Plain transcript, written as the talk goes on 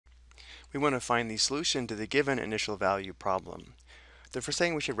We want to find the solution to the given initial value problem. The first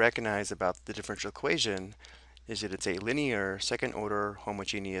thing we should recognize about the differential equation is that it's a linear second-order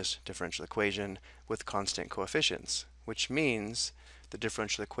homogeneous differential equation with constant coefficients, which means the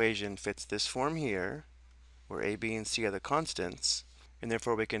differential equation fits this form here, where a, b, and c are the constants, and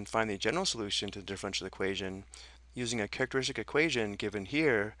therefore we can find the general solution to the differential equation using a characteristic equation given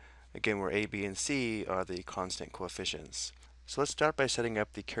here, again where a, b, and c are the constant coefficients. So let's start by setting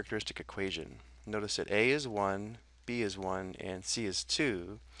up the characteristic equation. Notice that a is 1, b is 1, and c is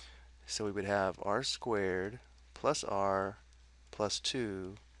 2. So we would have r squared plus r plus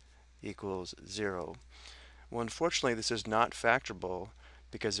 2 equals 0. Well, unfortunately, this is not factorable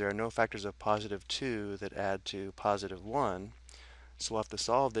because there are no factors of positive 2 that add to positive 1. So we'll have to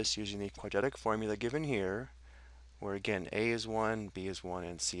solve this using the quadratic formula given here, where again a is 1, b is 1,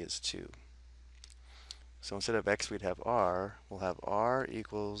 and c is 2. So instead of x, we'd have r. We'll have r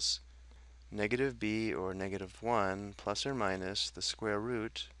equals negative b, or negative 1, plus or minus the square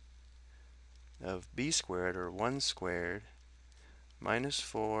root of b squared, or 1 squared, minus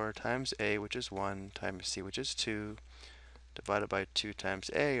 4 times a, which is 1, times c, which is 2, divided by 2 times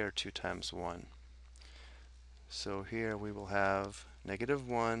a, or 2 times 1. So here we will have negative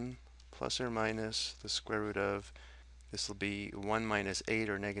 1 plus or minus the square root of, this will be 1 minus 8,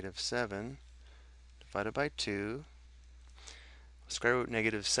 or negative 7, divided by 2. Square root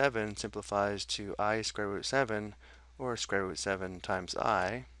negative 7 simplifies to I square root 7, or square root 7 times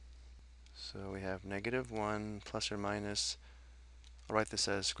I. So we have negative 1 plus or minus, I'll write this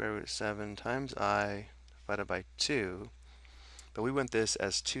as square root 7 times I divided by 2. But we want this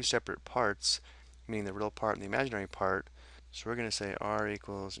as two separate parts, meaning the real part and the imaginary part. So we're going to say r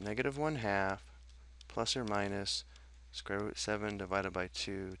equals negative 1/2 plus or minus square root 7 divided by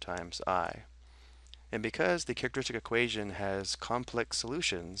 2 times I. And because the characteristic equation has complex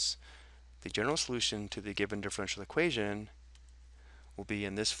solutions, the general solution to the given differential equation will be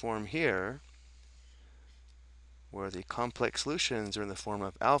in this form here, where the complex solutions are in the form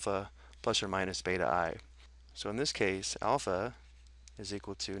of alpha plus or minus beta I. So in this case, alpha is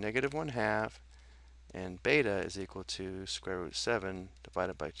equal to negative 1/2, and beta is equal to square root 7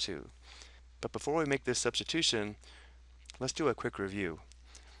 divided by 2. But before we make this substitution, let's do a quick review.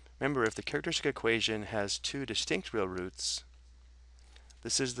 Remember, if the characteristic equation has two distinct real roots,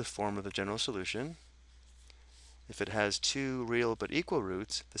 this is the form of the general solution. If it has two real but equal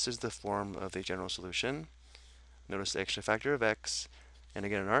roots, this is the form of the general solution. Notice the extra factor of x, and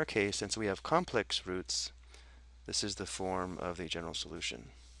again in our case, since we have complex roots, this is the form of the general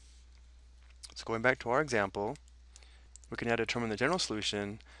solution. So going back to our example, we can now determine the general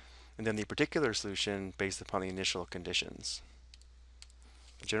solution and then the particular solution based upon the initial conditions.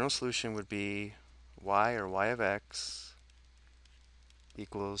 The general solution would be y, or y of x,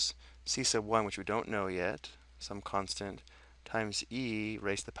 equals c sub 1, which we don't know yet, some constant, times e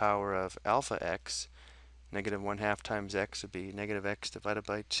raised to the power of alpha x. Negative 1/2 times x would be negative x divided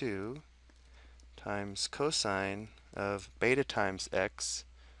by 2, times cosine of beta times x,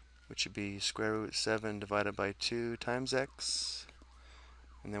 which would be square root 7 divided by 2 times x.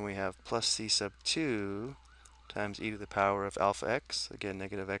 And then we have plus c sub 2 times e to the power of alpha x, again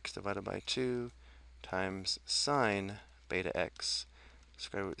negative x divided by 2, times sine beta x,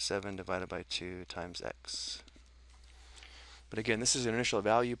 square root 7 divided by 2 times x. But again, this is an initial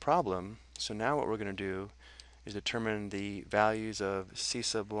value problem, so now what we're going to do is determine the values of c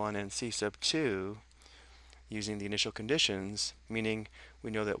sub 1 and c sub 2 using the initial conditions, meaning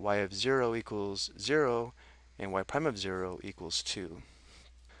we know that y of 0 equals 0 and y prime of 0 equals 2.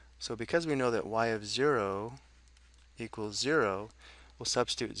 So because we know that y of 0 equals 0, we'll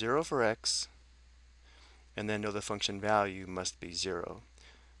substitute 0 for x, and then know the function value must be 0.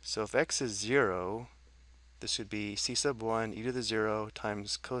 So if x is 0, this would be c sub 1 e to the 0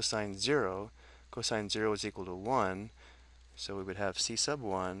 times cosine 0. Cosine 0 is equal to 1, so we would have c sub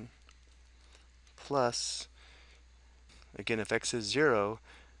 1 plus, again, if x is 0,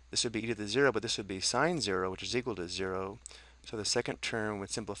 this would be e to the 0, but this would be sine 0, which is equal to 0. So the second term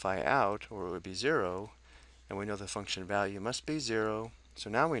would simplify out, or it would be 0, and we know the function value must be 0. So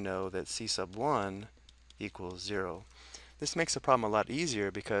now we know that c sub 1 equals 0. This makes the problem a lot easier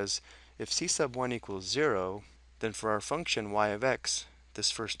because if c sub 1 equals 0, then for our function y of x,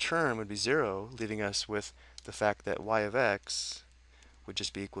 this first term would be 0, leaving us with the fact that y of x would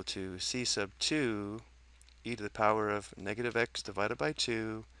just be equal to c sub 2 e to the power of negative x divided by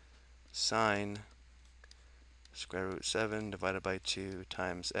 2 sine square root 7 divided by 2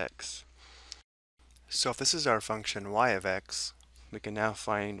 times x. So if this is our function y of x, we can now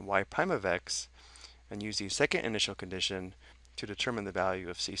find y prime of x and use the second initial condition to determine the value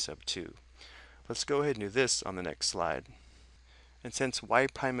of c sub 2. Let's go ahead and do this on the next slide. And since y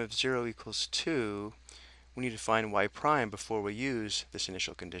prime of 0 equals 2, we need to find y prime before we use this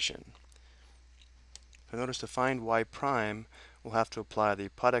initial condition. So notice to find y prime, we'll have to apply the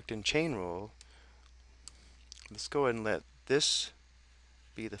product and chain rule. Let's go ahead and let this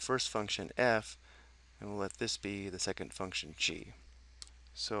be the first function f, and we'll let this be the second function g.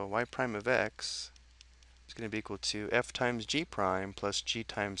 So y prime of x is going to be equal to f times g prime plus g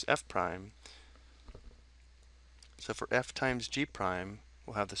times f prime. So for f times g prime,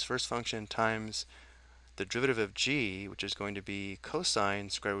 we'll have this first function times the derivative of g, which is going to be cosine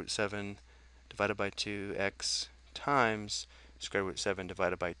square root 7 divided by 2x times square root 7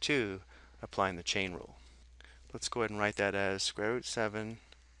 divided by 2, applying the chain rule. Let's go ahead and write that as square root 7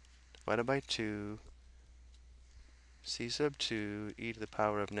 divided by 2 c sub 2 e to the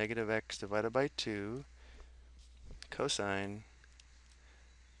power of negative x divided by 2 cosine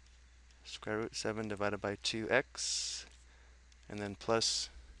square root 7 divided by 2x, and then plus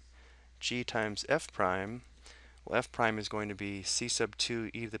g times f prime. Well, f prime is going to be c sub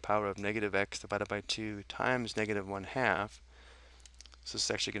 2 e to the power of negative x divided by 2 times negative 1/2. So this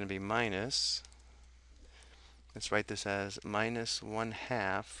is actually going to be minus. Let's write this as minus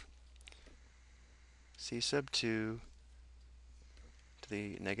 1/2 c sub 2 to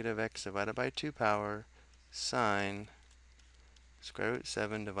the negative x divided by 2 power sine square root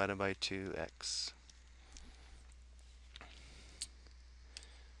 7 divided by 2x.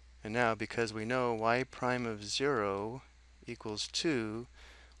 And now, because we know y prime of 0 equals 2,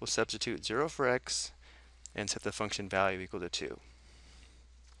 we'll substitute 0 for x and set the function value equal to 2.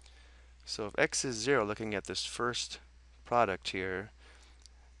 So if x is 0, looking at this first product here,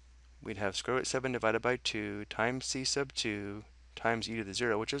 we'd have square root 7 divided by 2 times c sub 2 times e to the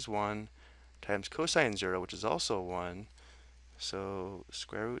 0, which is 1, times cosine 0, which is also 1. So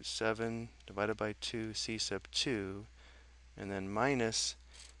square root 7 divided by 2 c sub 2, and then minus,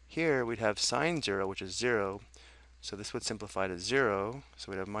 here we'd have sine 0, which is 0. So this would simplify to 0.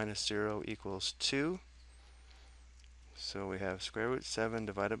 So we'd have minus 0 equals 2. So we have square root 7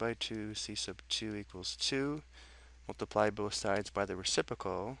 divided by 2 c sub 2 equals 2. Multiply both sides by the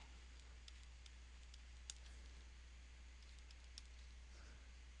reciprocal.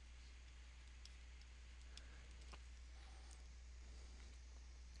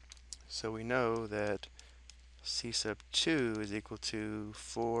 So we know that c sub 2 is equal to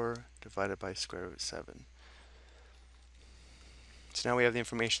 4 divided by square root 7. So now we have the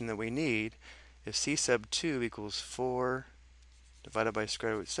information that we need. If c sub 2 equals 4 divided by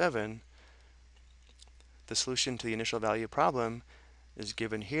square root 7, the solution to the initial value problem is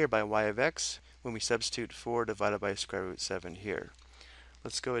given here by y of x when we substitute 4 divided by square root 7 here.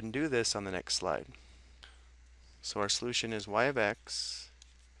 Let's go ahead and do this on the next slide. So our solution is y of x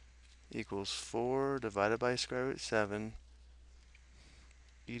equals 4 divided by square root 7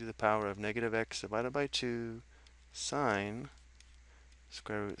 e to the power of negative x divided by 2 sine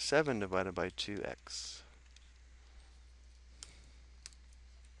square root 7 divided by 2x.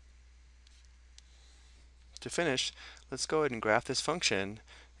 To finish, let's go ahead and graph this function,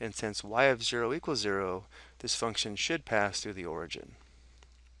 and since y of 0 equals 0, this function should pass through the origin.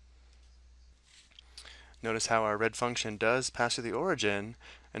 Notice how our red function does pass through the origin,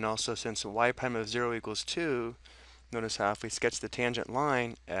 and also since y prime of 0 equals 2, notice how if we sketch the tangent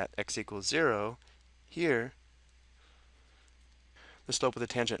line at x equals 0, here, the slope of the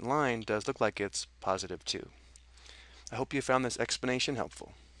tangent line does look like it's positive 2. I hope you found this explanation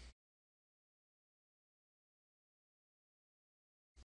helpful.